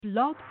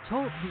Blog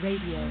Talk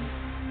Radio.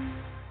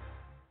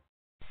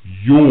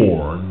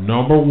 Your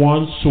number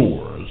one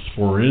source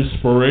for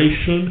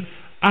inspiration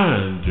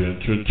and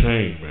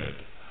entertainment.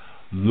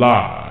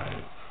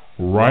 Live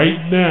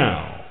right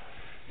now.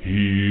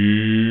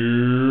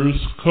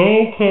 Here's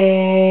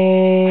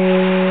Koko.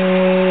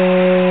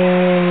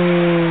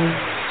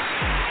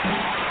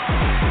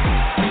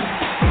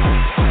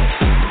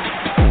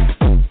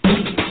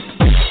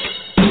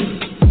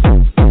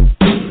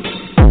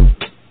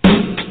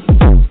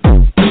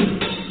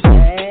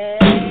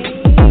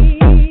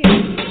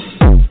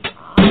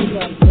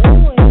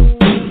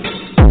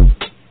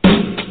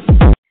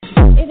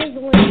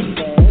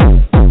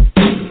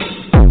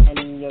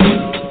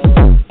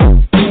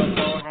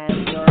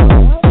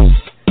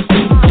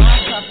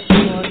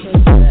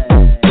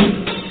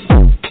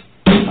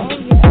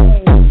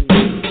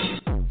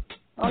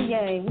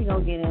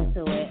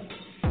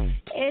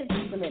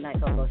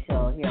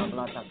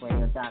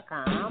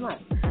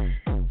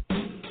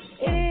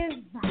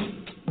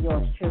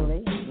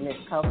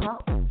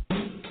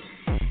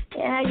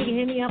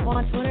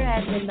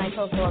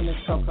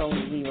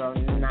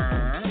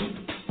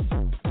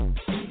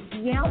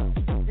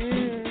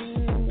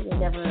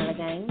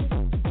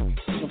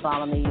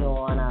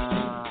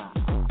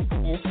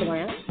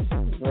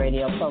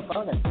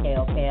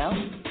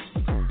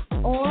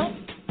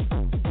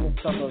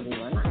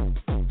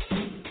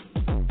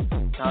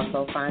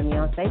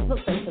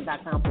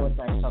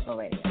 Facebook.com/Koko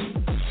Radio.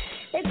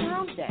 It's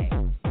hump day,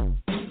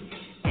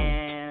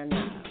 and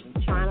I'm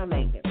trying to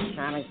make it,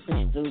 trying to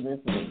push through this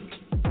week.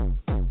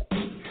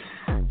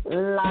 A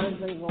lot has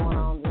been going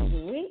on this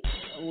week.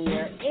 We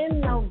are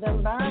in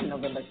November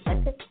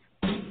 2nd.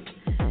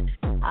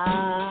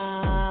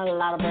 A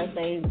lot of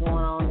birthdays going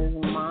on this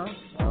month.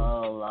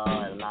 Oh,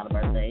 Lord, a lot of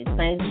birthdays.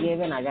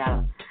 Thanksgiving, I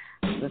got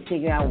to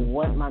figure out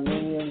what my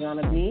menu is going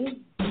to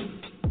be.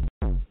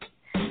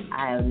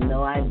 I have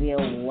no idea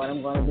what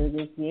I'm going to do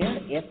this year,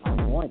 if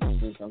I'm going to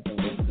do something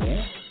this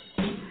year.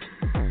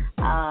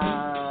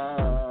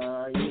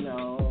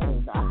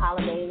 The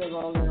holidays are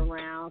rolling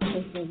around,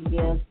 Christmas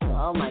gifts,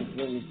 oh my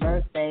goodness,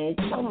 birthdays,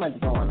 so much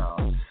going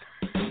on.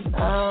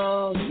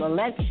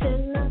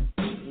 Election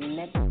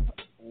next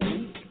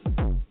week.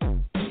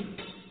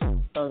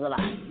 So there's a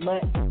lot,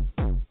 but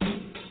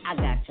I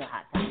got your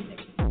hot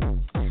topics, and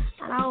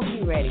I hope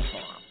you're ready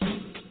for them.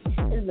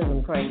 There's been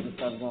some crazy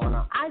stuff going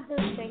on. I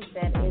just think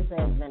that it has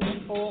been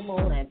a full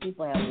moon and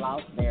people have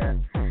lost their,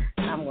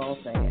 I'm going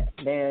to say it,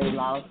 they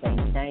lost their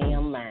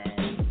damn mind.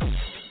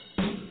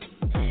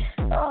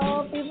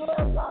 Oh, people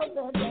have lost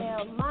their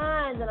damn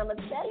minds. And I'm going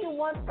to tell you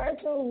one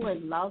person who has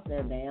lost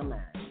their damn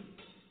mind.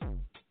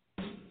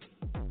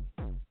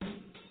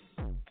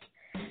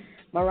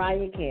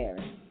 Mariah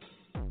Carey.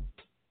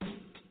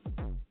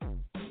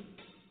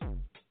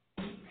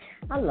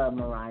 I love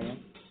Mariah.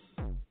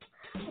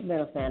 I've been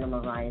a fan of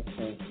Mariah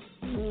since,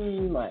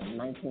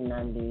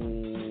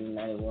 1990,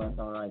 91,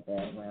 something like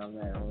that, around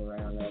there.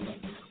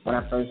 When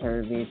I first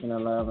heard Vision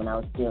of Love, and I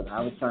was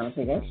trying to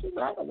figure, is she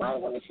black or white?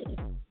 What is she?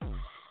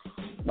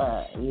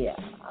 But, yeah,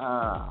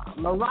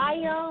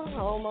 Mariah.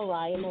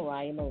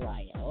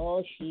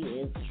 Oh, she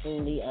is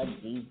truly a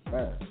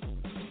diva.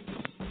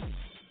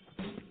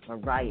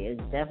 Mariah is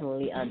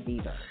definitely a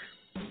diva.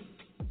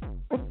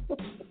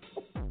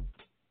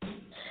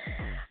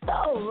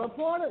 So,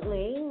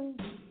 reportedly,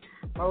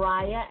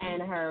 Mariah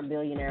and her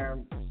billionaire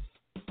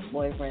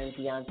boyfriend,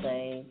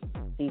 fiance,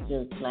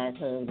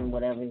 teacher/husband,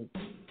 whatever he's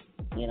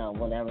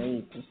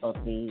supposed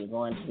to be,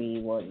 going to be,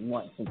 what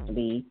wants it to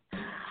be,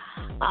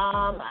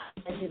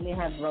 allegedly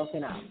have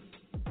broken up.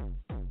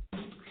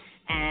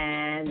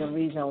 And the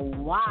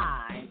reason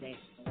why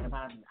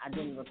I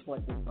didn't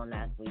report this from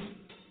last week.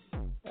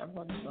 Did I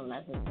report this from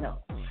last week?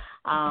 No.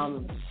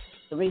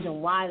 The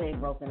reason why they've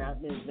broken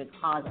up is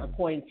because,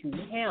 according to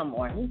him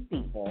or his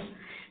people,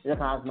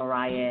 because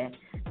Mariah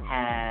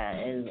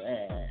has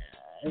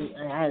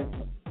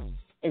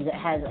an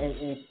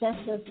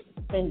excessive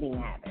spending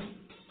habit.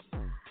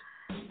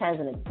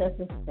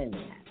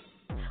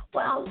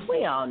 Well,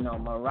 we all know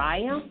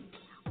Mariah.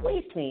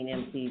 We've seen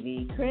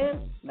MTV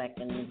Cribs back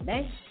in the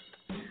day.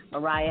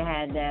 Mariah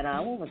had that,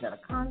 what was that, a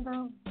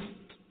condo?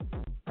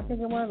 I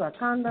think it was a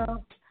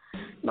condo.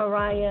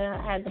 Mariah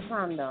had the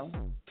condo.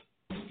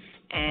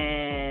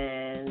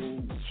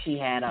 And she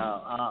had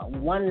a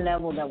one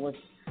level that was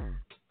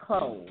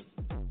clothes.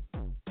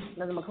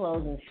 Nothing but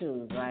clothes and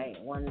shoes, right?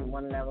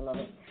 One level of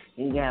it.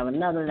 You have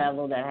another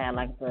level that had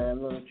like the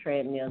little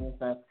treadmills and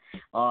stuff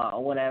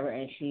or whatever,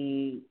 and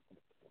she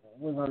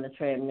was on the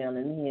treadmill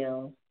in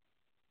heels.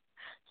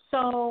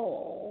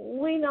 So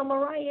we know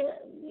Mariah's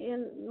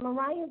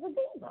a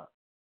diva.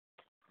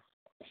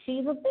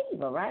 She's a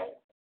diva, right?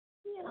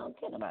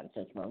 Can't nobody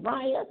touch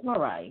Mariah. It's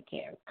Mariah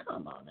Carey.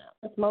 Come on now.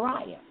 It's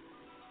Mariah.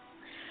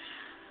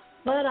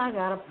 But I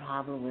got a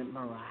problem with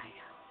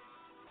Mariah.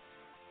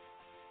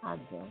 I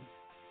do.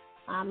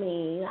 I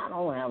mean, I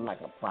don't have like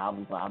a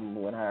problem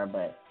with her,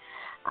 but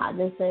I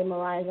just say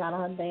Mariah's out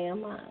of her damn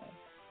mind.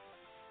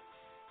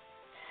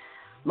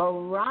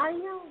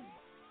 Mariah,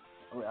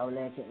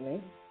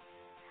 allegedly,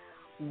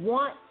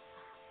 wants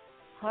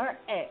her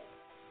ex,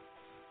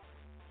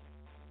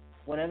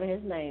 whatever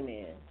his name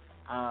is,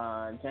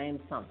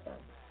 James something.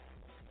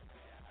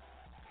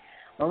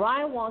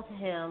 Mariah wants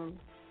him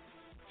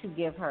to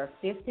give her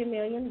 $50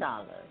 million,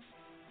 a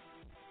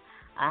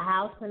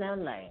house in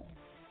LA,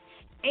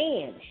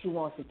 and she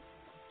wants to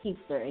keep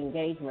the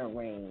engagement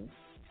ring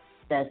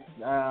that's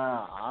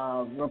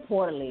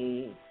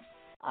reportedly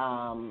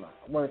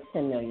worth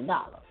 $10 million.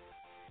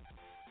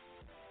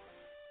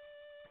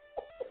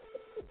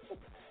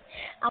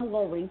 I'm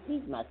going to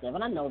repeat myself,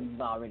 and I know you've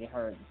already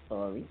heard the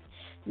story.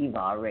 You've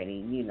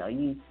already, you've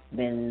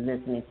been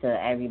listening to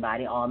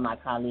everybody, all my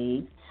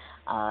colleagues.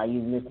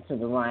 You've listened to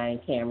the Ryan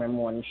Cameron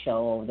Morning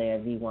Show over there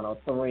at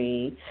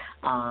V103.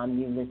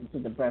 You've listened to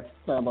the Breakfast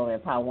Club over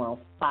at Power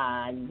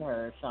 105. You've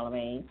heard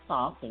Charlamagne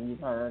talk, and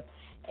you've heard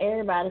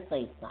everybody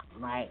say something,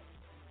 right?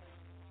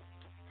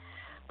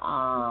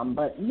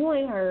 But you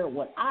ain't heard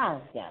what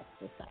I've got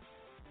to say.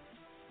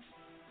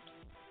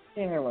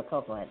 You ain't heard what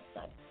Koko had to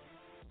say.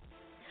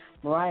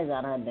 Mariah's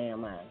out of her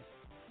damn mind.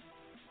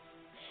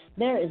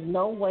 There is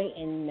no way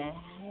in the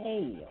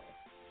hell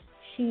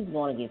she's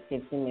going to get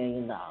 $50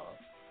 million, a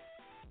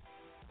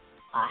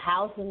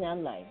house in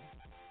LA,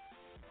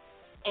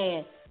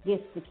 and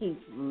gets to keep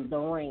the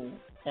ring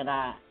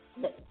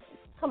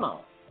come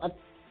on.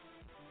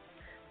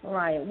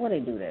 Mariah, what do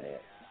they do that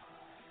at?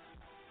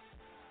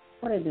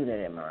 What do they do that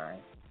at, Mariah?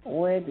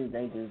 Where do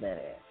they do that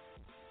at?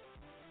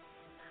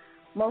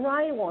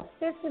 Mariah wants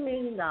 $50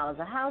 million,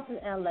 a house in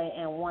L.A.,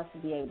 and wants to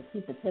be able to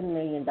keep the $10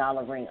 million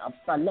ring up,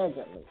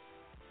 allegedly.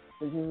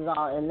 This is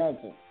all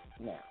alleged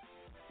now.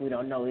 We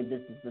don't know if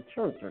this is the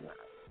truth or not.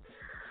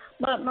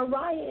 But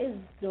Mariah is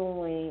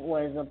doing,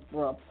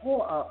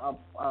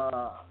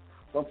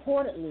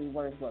 reportedly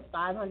worth,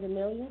 $500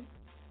 million?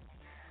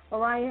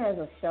 Mariah has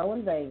a show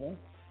in Vegas.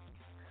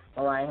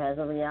 Mariah has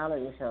a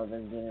reality show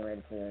that's getting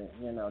ready to,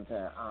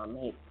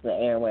 hit the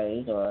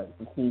airways or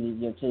the TV,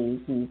 your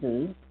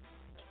TV.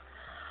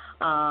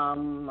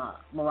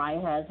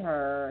 Mariah has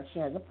she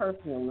has a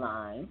perfume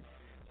line,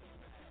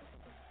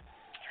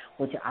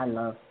 which I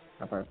love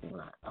her perfume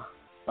line.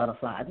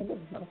 Butterfly, I think it's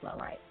Butterfly,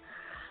 right?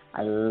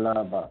 I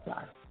love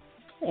Butterfly.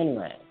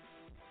 Anyway,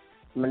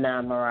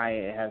 now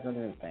Mariah has a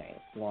new thing.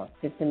 She wants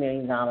 $50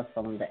 million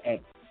from the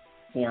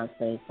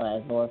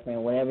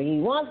ex-fiancé/boyfriend, whatever he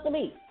wants to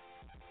be.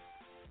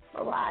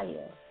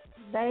 Mariah,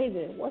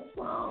 baby, what's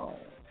wrong?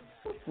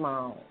 What's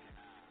wrong?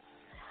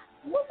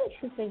 What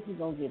makes you think you're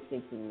going to get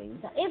 $50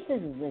 million? If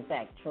this is in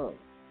fact true,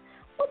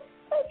 what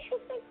makes you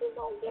think you're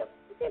going to get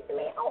 $50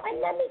 million? Oh, and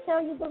let me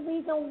tell you the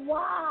reason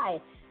why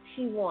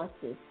she wants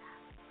this.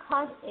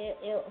 Because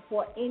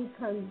for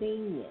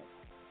inconvenience.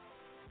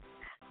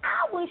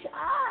 I wish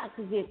I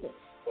could get this.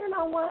 You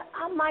know what?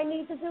 I might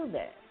need to do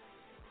that.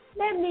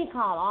 Let me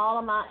call all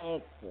of my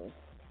exes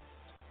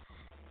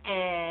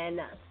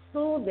and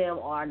sue them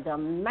or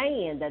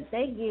demand that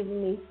they give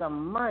me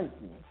some money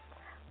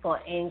for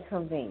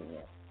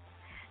inconvenience.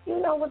 You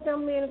know what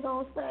them men are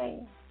going to say?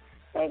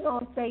 They're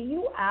going to say,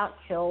 you out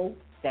your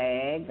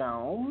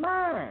daggone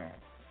mind.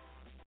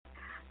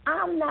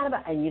 I'm not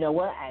about, and you know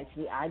what?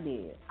 Actually, I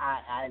did.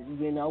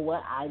 You know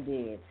what? I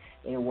did.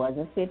 It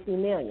wasn't $50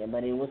 million,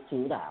 but it was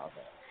 $2,000.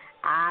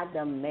 I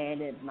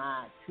demanded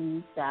my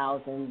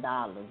 $2,000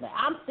 back.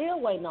 I'm still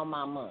waiting on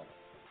my money.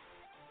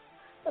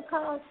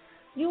 Because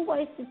you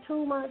wasted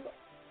 2 months,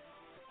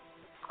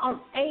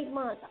 8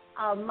 months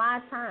of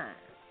my time.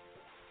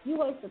 You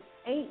wasted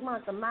 8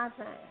 months of my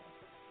time.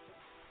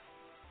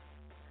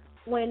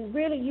 When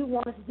really you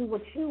wanted to do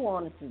what you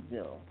wanted to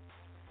do.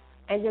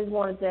 And just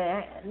wanted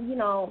to,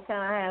 kind of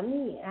have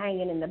me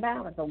hanging in the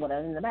balance or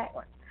whatever in the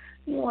background.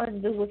 You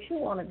wanted to do what you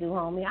want to do,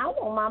 homie. I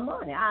want my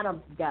money. I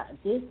done got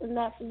this and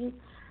that for you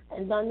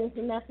and done this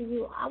and that for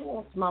you. I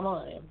want my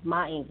money,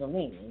 my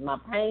inconvenience, my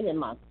pain and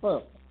my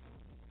suffering.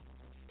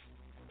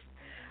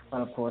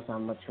 But, of course,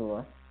 I'm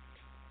mature.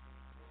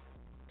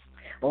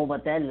 Oh,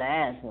 but that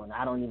last one,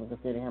 I don't even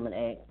consider him an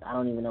ex. I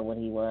don't even know what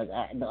he was.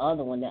 The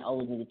other one that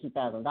owes me the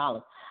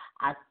 $2,000,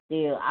 I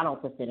don't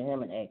consider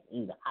him an ex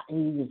either.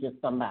 He was just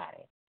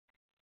somebody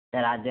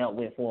that I dealt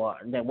with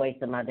that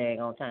wasted my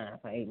daggone time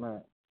for 8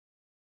 months.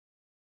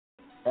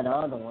 That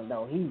other one,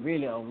 though, he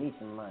really owed me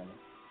some money.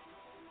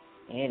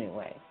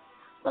 Anyway.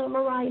 But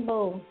Mariah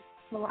Boo,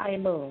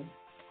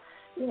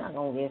 you're not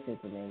going to get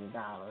 $50 million.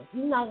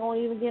 You're not going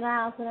to even get a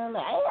house in L.A.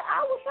 Hey,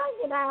 I wish I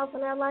could get a house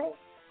in L.A.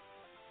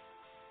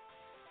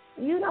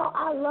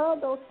 I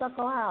love those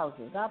stucco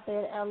houses out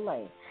there in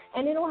L.A.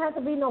 And it don't have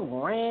to be no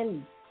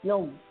grand,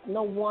 no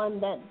one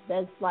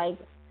that's like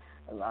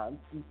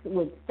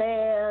with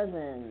stairs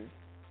and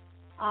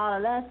all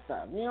of that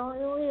stuff. It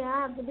don't even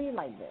have to be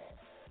like that.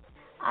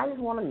 I just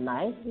want a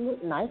nice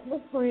little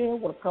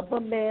crib with a couple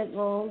of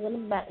bedrooms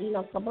and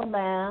a couple of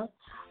baths,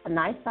 a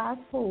nice size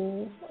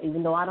pool,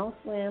 even though I don't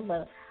swim,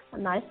 but a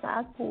nice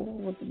size pool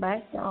with the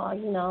backyard,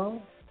 in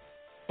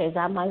case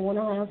I might want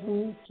to have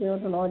some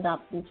children or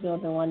adopt some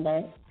children one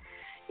day.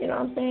 You know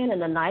what I'm saying?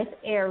 In a nice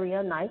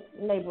area, nice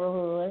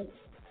neighborhood.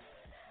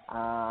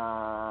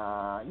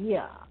 I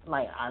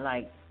like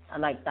I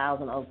like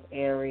Thousand Oaks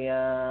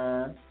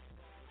area.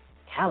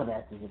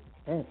 Calabasas is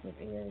expensive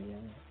area.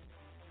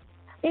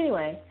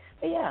 Anyway,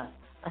 but yeah,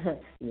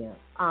 yeah.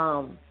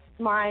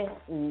 Mariah,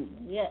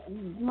 yeah,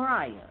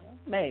 Mariah,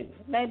 baby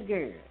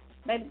girl,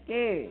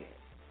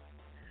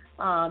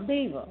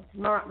 Diva,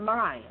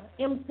 Mariah,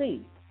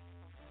 MC.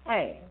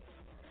 Hey,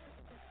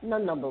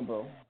 no, boo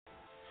boo.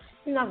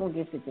 You're not gonna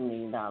get $50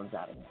 million out of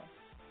him.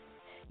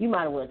 You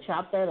might as well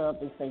chop that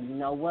up and say, you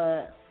know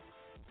what?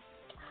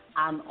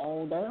 I'm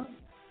older.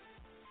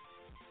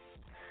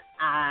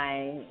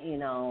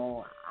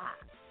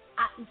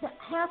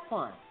 Have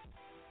fun.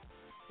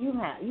 You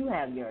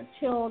have your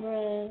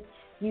children.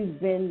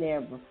 You've been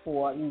there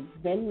before.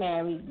 You've been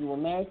married. You were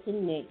married to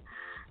Nick.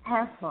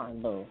 Have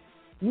fun, boo.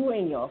 You're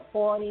in your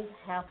 40s.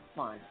 Have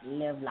fun.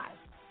 Live life.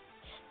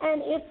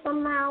 And if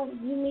somehow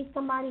you meet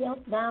somebody else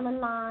down the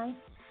line,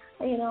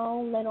 later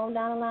on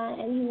down the line,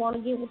 and you want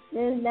to get with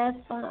this, that's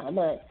fine.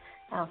 But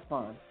have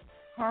fun.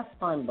 Have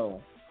fun,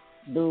 boo.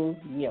 Do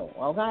you,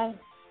 okay?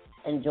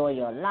 Enjoy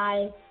your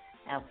life.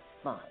 Have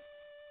fun.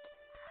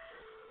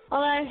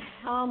 All right,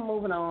 I'm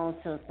moving on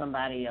to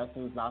somebody else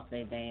who's lost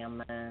their damn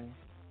mind.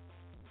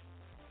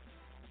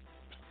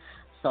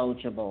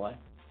 Soulja Boy.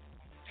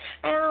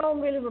 And I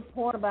don't really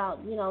report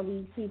about,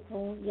 these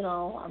people.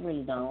 I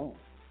really don't.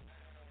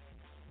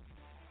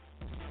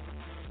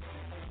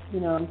 You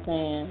know what I'm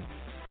saying?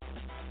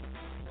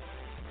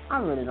 I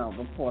really don't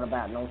report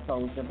about no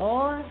Soulja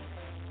Boy.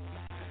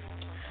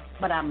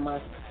 But I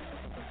must.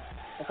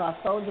 Because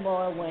Soulja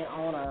Boy went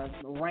on a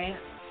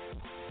rant,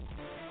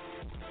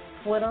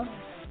 Twitter,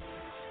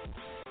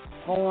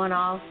 going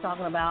off,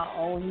 talking about,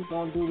 he's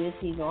going to do this,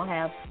 he's going to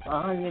have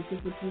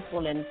 150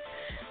 people in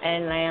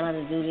Atlanta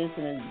to do this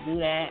and to do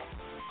that.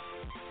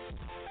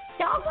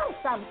 Y'all got to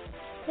stop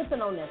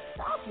sipping on that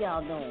stuff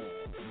y'all doing.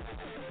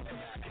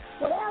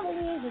 Whatever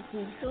it is that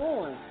you're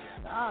doing,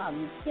 stop.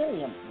 You're killing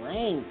your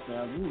brain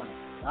cells. Oh, my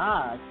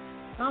gosh.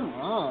 Come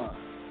on.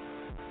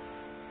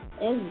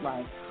 It's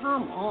like,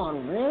 come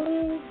on,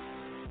 really?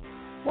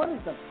 What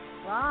is the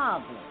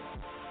problem?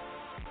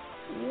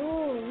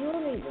 You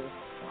need to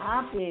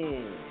stop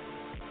it.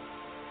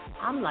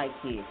 I'm like,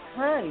 Kid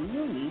Cudi,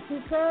 you need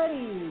to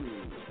Cudi.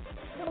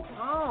 Come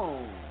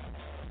on.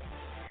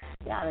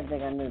 Y'all didn't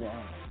think I knew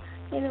that.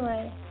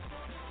 Anyway,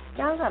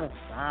 y'all gotta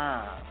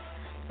stop.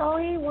 So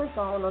he was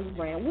on the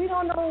brand. We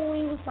don't know who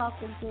he was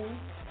talking to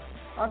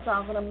or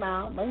talking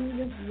about, but he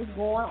just was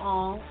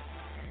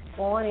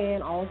going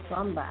in on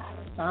somebody.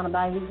 Talking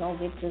about he's gonna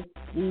get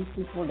these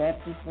people,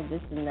 that people,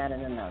 this and that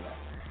and another.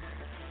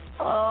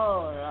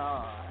 Oh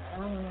Lord.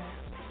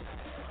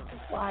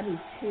 Why these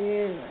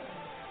children?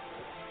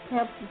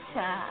 Help the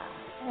child.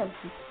 Help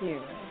the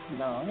children.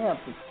 Lord, help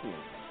the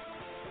children.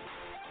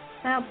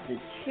 Help the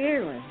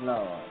children,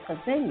 Lord, because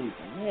they need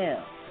some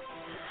help.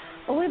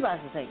 But we're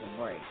about to take a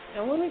break.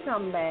 And when we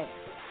come back,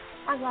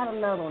 I got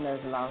another one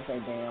that's lost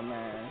their damn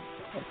mind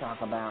to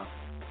talk about.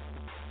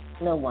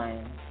 Lil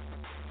Wayne.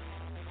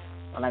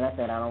 Well, like I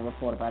said, I don't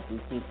report about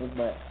these people,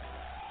 but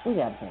we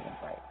got to take a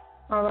break.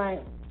 All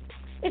right.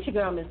 It's your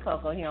girl, Miss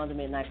Koko, here on the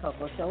Midnight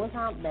Koko Show. It's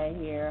Hump Day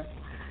here.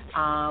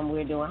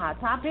 We're doing Hot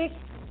Topics.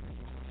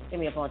 Hit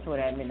me up on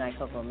Twitter at Midnight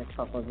Koko, Miss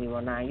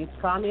Koko09. You can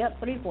call me up,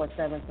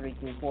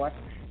 347-324-3044,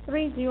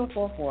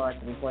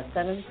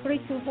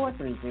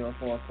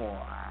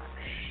 347-324-3044.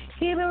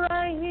 Keep it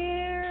right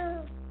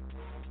here.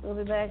 We'll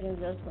be back in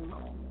just a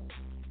moment.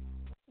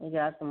 We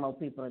got some more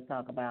people to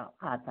talk about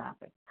Hot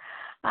Topics.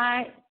 All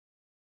right.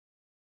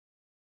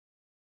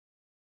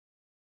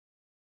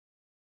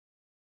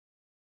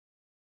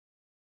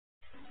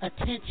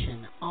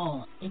 Attention,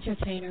 all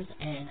entertainers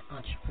and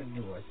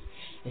entrepreneurs.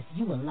 If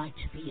you would like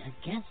to be a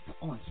guest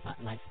on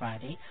Spotlight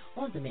Friday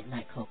on the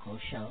Midnight Koko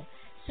Show,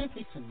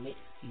 simply submit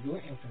your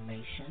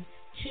information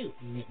to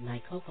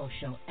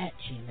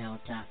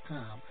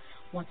midnightkokoshow@gmail.com.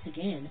 Once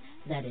again,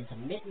 that is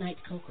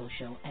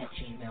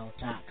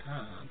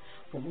midnightkokoshow@gmail.com.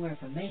 For more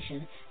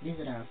information,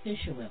 visit our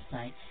official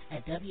website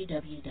at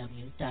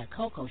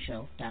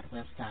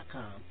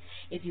www.kokoshow.webs.com.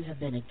 If you have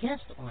been a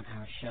guest on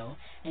our show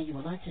and you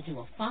would like to do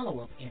a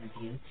follow-up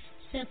interview,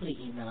 simply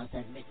email us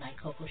at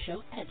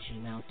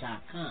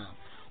midnightkokoshow@gmail.com.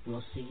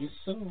 We'll see you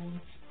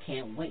soon.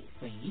 Can't wait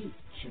for you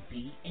to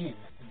be in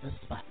the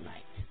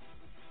spotlight.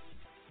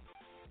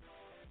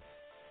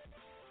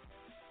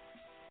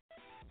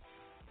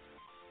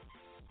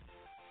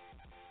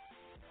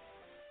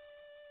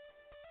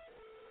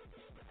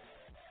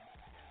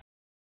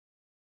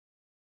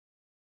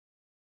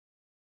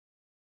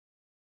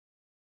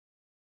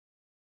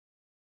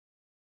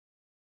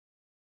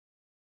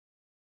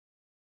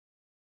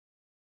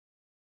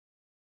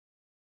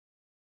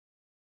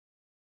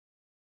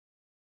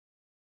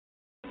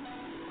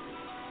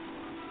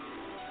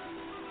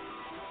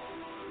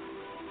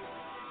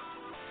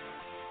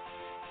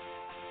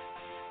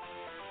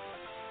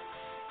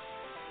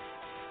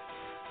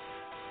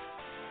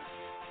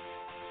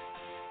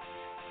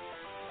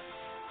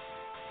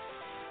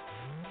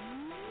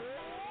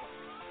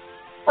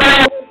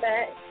 We're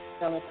back.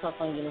 So let's talk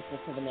on you listen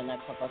to the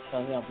Midnight Koko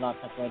Show here on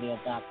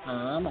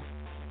blogtalkradio.com.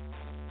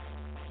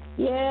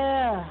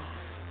 Yeah.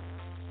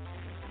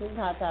 This is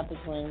Hot Topics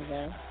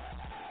Wednesday.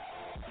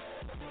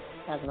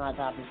 Got some hot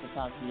topics to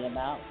talk to you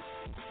about.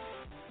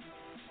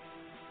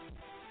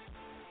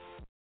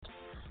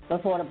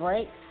 Before the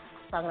break,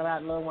 talking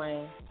about Lil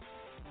Wayne.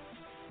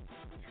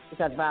 We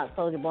talked about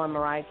Soulja Boy and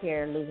Mariah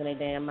Carey losing their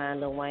damn mind.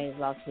 Lil Wayne's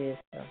lost his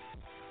stuff.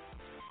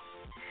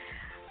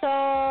 So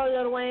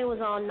Lil Wayne was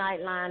on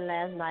Nightline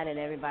last night, and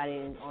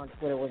everybody on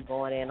Twitter was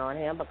going in on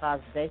him because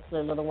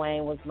basically Lil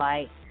Wayne was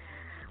like,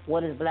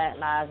 "What is Black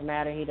Lives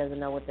Matter? He doesn't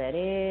know what that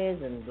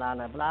is," and blah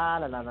blah blah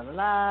blah blah blah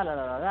blah blah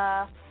blah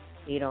blah.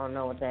 He don't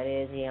know what that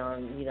is. He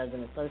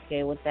doesn't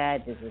associate with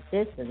that. This is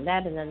this and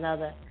that and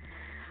another.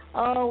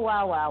 Oh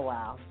wow wow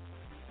wow.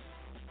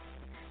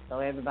 So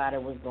everybody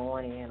was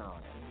going in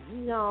on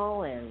him,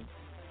 and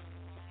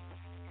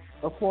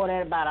before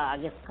that, about I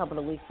guess a couple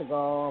of weeks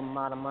ago,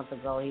 about a month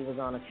ago, he was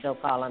on a show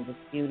called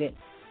Undisputed,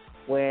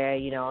 where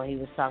he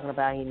was talking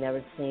about he's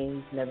never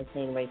seen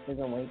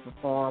racism when he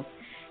performed.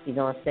 He's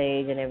on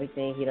stage and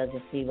everything. He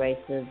doesn't see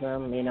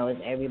racism.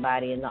 It's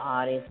everybody in the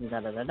audience and da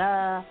da da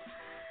da.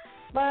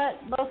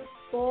 But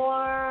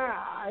before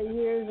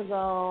years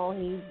ago,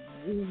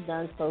 he's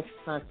done social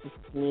conscious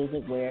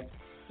music where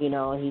he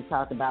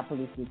talked about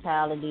police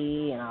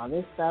brutality and all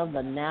this stuff.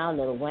 But now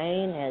Lil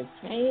Wayne has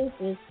changed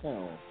his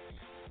tune.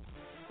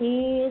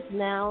 He is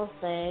now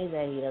saying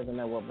that he doesn't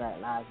know what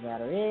Black Lives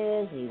Matter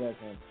is. He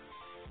doesn't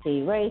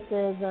see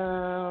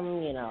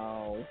racism,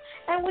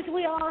 and which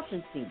we all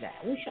should see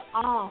that. We should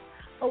all,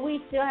 but we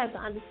still have to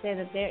understand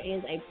that there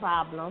is a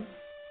problem.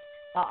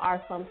 There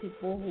are some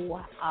people who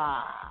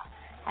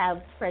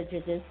have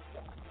prejudices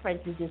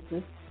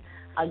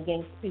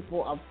against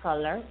people of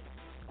color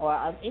or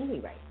of any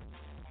race,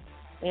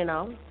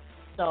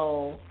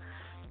 So,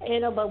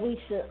 but we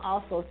should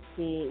also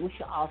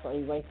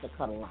erase the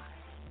color line.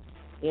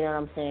 You know what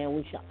I'm saying?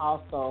 We should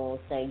also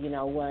say, you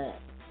know what,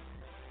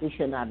 we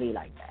should not be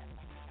like that.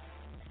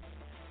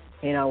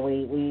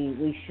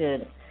 We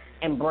should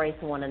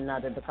embrace one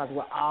another because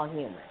we're all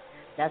human.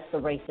 That's the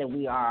race that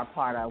we are a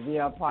part of. We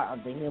are a part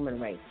of the human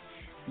race.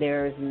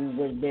 There is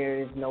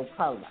no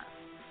color.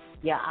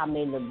 Yeah, I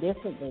may look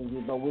different than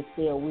you, but we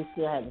still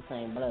have the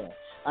same blood.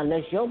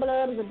 Unless your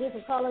blood is a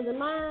different color than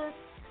mine,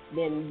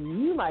 then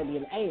you might be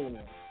an alien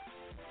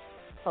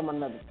from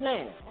another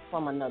planet,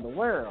 from another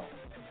world.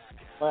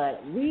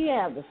 But we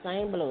have the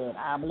same blood.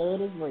 Our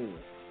blood is red.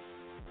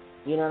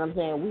 You know what I'm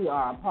saying? We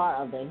are a part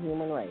of the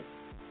human race.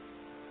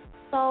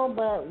 So,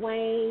 but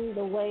Wayne,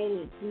 the way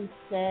that you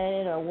said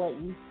it or what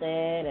you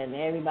said, and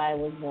everybody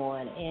was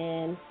going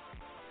in,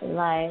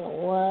 like,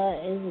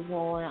 what is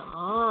going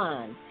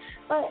on?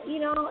 But,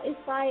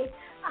 it's like,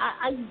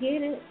 I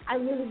get it. I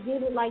really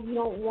get it. Like, you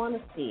don't want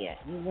to see it.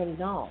 You really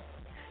don't.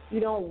 You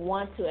don't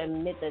want to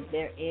admit that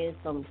there is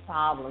some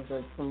problems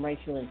or some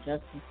racial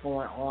injustice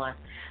going on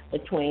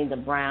between the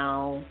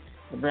brown,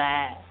 the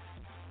black,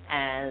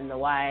 and the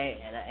white,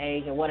 and the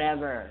Asian,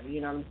 whatever.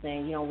 You know what I'm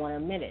saying? You don't want to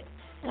admit it.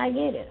 And I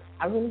get it.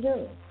 I really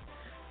do.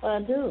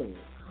 But, dude,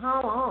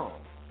 how long?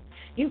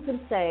 You could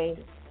say,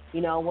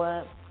 you know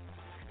what,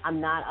 I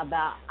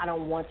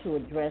don't want to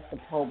address the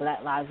whole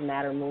Black Lives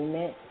Matter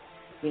movement,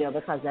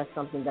 because that's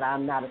something that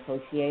I'm not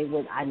associated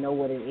with. I know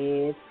what it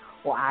is,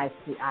 or I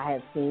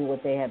have seen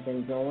what they have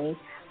been doing.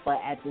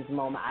 But at this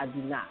moment, I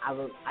do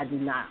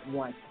not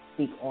want to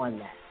speak on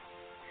that.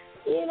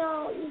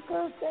 You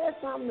could have said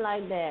something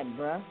like that,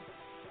 bruh.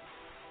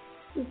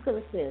 You could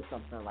have said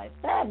something like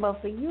that,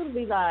 but for you to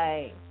be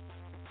like,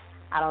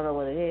 I don't know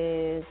what it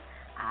is,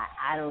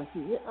 I don't see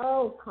it.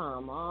 Oh,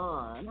 come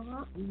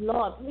on.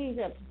 Lord, please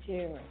help the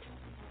children.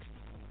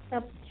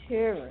 Help the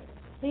children.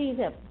 Please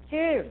help the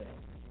children.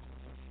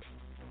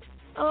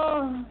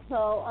 Oh,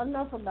 so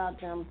enough about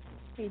them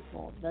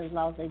people that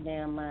lost their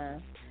damn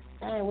mind.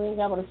 Dang, we ain't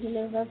got but a few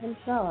minutes left in the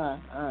show,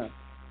 huh?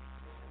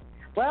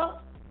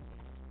 Well,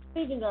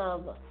 speaking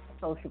of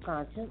social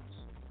conscience,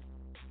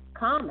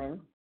 Common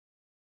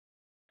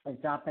is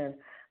dropping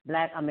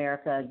Black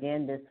America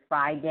again this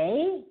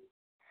Friday.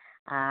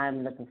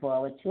 I'm looking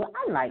forward to it.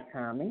 I like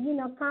Common.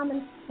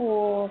 Common's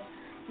cool.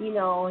 He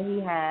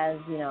has,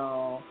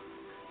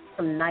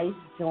 some nice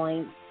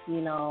joints. A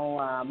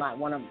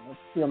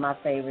few of my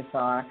favorites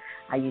are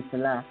I used to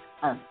love,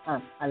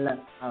 I love,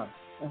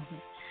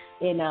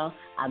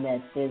 I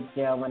met this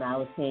girl when I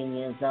was 10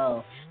 years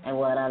old, and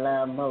what I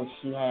love most,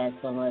 she had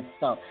so much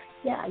soul.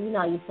 Yeah, I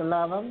used to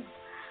love them.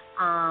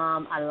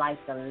 I like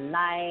the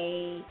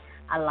light.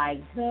 I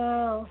like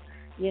girl.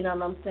 You know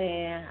what I'm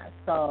saying?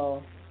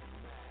 So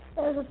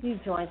there's a few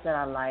joints that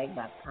I like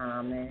by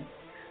Common.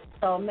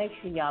 So make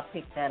sure y'all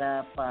pick that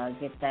up.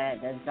 Get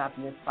that. That's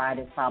dropping this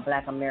Friday. It's called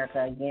Black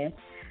America again.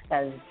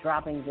 That is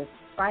dropping this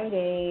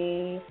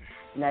Friday.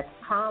 And that's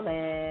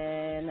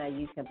Common.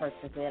 You can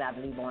purchase it, I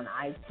believe, on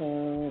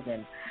iTunes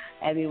and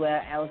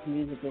everywhere else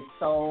music is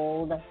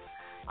sold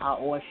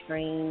or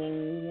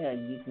streaming.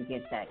 You can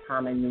get that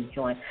Common new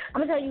joint.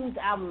 I'm going to tell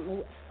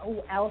you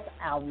who else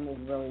album is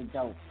really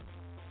dope.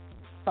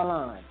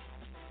 Solange.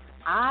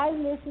 I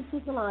listen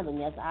to Solange, and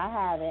yes, I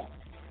have it.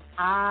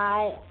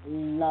 I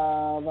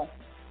love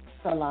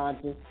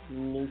Solange's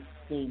new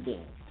CD.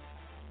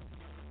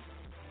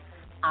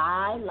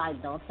 I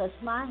like Don't Touch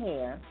My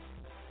Hair.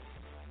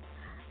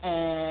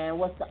 And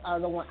what's the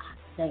other one?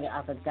 Dang it,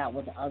 I forgot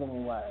what the other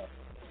one was.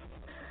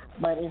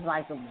 But it's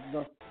like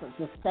the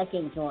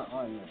second joint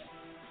on there.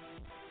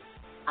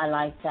 I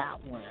like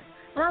that one.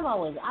 And I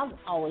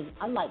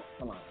like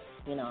Solange,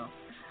 you know.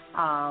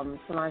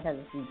 Solange has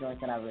a few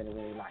joints that I really,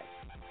 really like.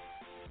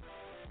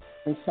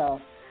 And so,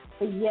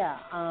 but yeah,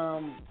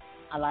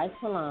 I like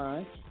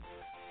Solange.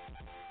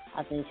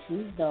 I think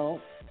she's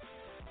dope.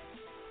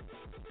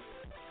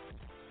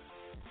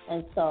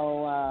 And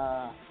so,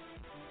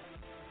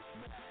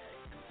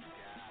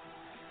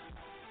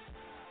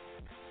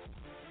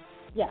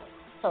 yeah,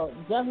 so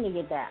definitely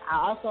get that.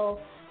 I also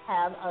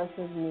have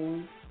Usher's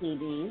new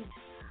CD.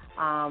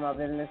 I've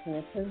been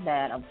listening to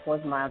that. Of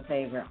course, my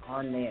favorite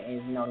on there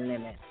is No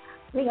Limit.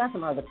 We got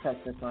some other cuts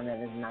that's on there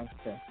that's nice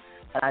too.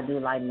 But I do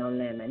like No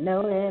Limit.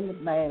 No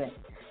limit, baby.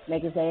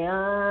 Make it say,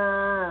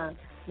 no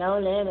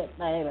limit,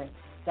 baby.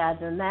 Got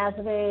to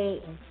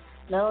masturbate.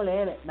 No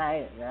limit,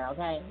 baby.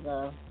 Okay,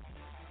 so,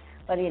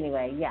 but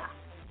anyway, yeah.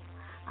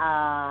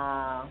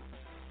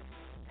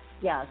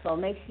 Yeah, so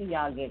make sure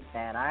y'all get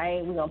that, all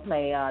right? We're going to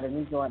play the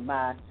new joint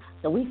by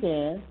The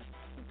Weeknd.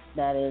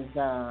 That is,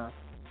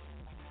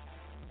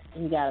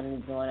 he got a new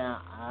joint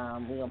out.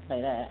 We're going to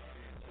play that.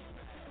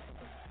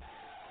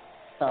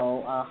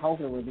 So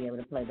hopefully we'll be able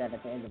to play that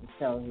at the end of the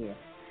show here.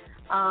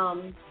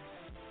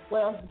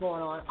 What else is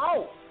going on?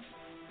 Oh,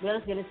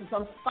 let's get into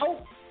some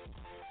sports.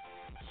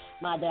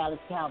 My Dallas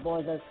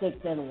Cowboys are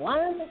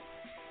 6-1.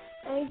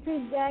 Thank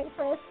you, Dak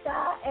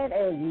Prescott and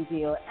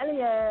Ezekiel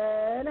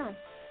Elliott.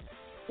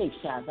 Big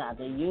shout out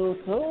to you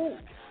too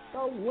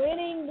for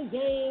winning the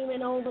game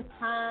in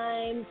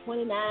overtime,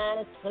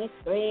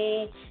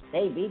 29-23.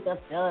 They beat the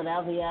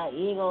Philadelphia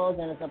Eagles,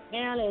 and it's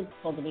apparently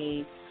supposed to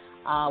be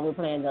we're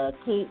playing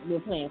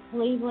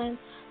Cleveland,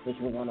 which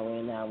we're gonna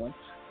win that one.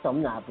 So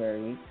I'm not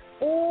worried.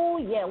 Oh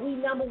yeah, we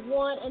number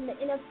one in the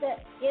NFC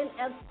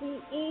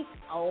East.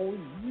 Oh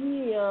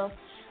yeah,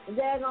 the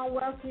daggone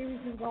World Series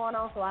is going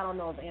on, so I don't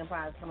know if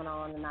Empire's coming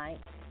on tonight.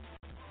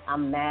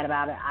 I'm mad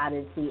about it. I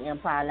didn't see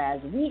Empire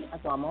last week,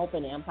 so I'm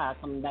hoping the Empire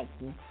coming back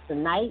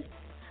tonight.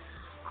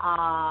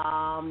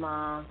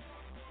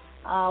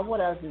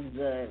 What else is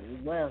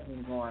good? What else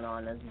is going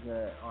on that's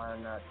good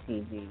on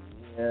TV?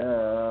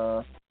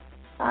 A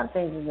lot of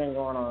things have been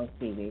going on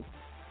TV,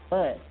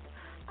 but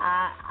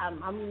I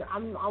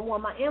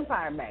want my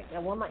Empire back. I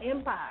want my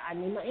Empire. I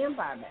need my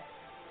Empire back.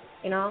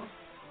 You know.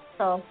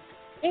 So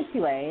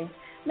anyway,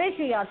 make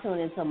sure y'all tune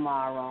in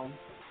tomorrow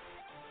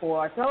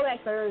for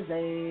Throwback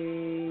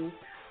Thursday,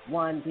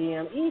 1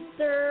 p.m.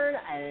 Eastern,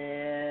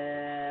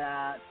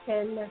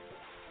 10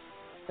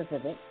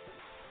 Pacific.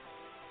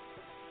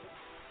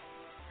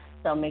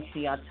 So make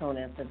sure y'all tune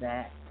in for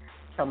that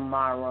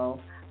tomorrow.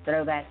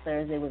 Throwback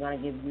Thursday, we're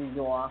going to give you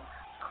your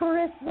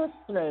Christmas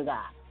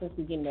throwback. Since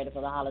we're getting ready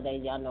for the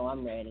holidays, y'all know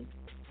I'm ready.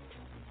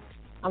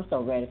 I'm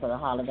so ready for the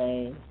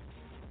holidays.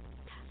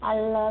 I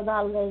love the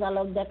holidays. I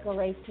love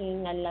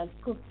decorating. I love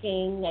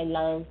cooking. I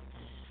love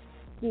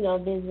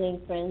visiting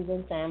friends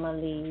and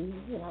family,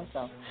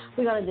 so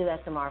we're going to do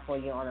that tomorrow for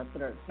you on a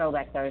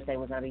Throwback Thursday.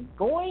 We're going to be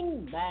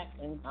going back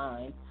in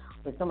time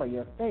with some of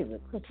your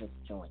favorite Christmas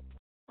joints,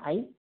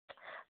 right?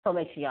 So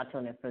make sure y'all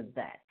tune in for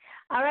that.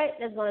 All right,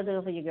 that's going to do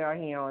it for you, girl,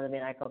 here on the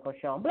Midnight Koko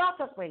Show on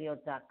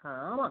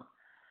blogtalkradio.com.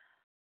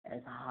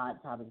 It's a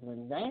Hot Topics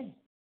Wednesday.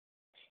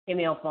 Hit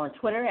me up on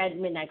Twitter at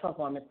Midnight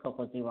Koko or Miss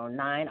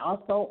Koko09.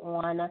 Also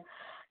on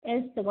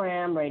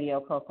Instagram,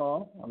 Radio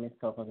Koko or Miss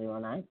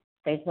Koko09.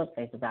 Facebook,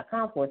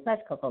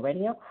 facebook.com/Koko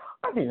Radio,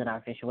 or visit our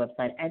official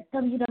website at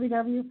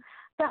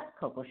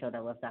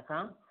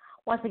www.kokoshow.web.com.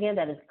 Once again,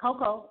 that is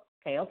Koko,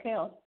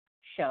 K-O-K-O,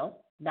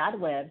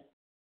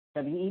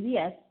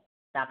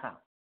 show.webs.com.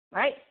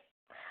 Right?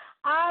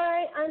 All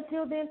right,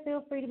 until then,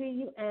 feel free to be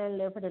you and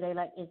live for the day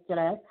like it's your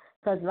last,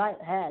 because life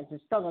has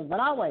its struggles, but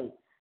always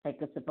take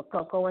a sip of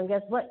cocoa, and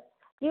guess what?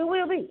 You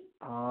will be.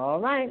 All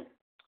right.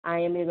 I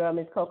am your girl,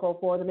 Miss Koko,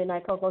 for the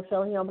Midnight Koko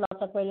Show here on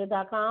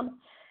blogtalkradio.com.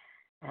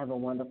 Have a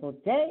wonderful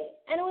day,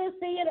 and we'll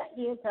see you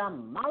here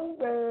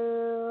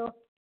tomorrow.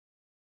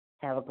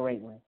 Have a great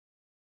one.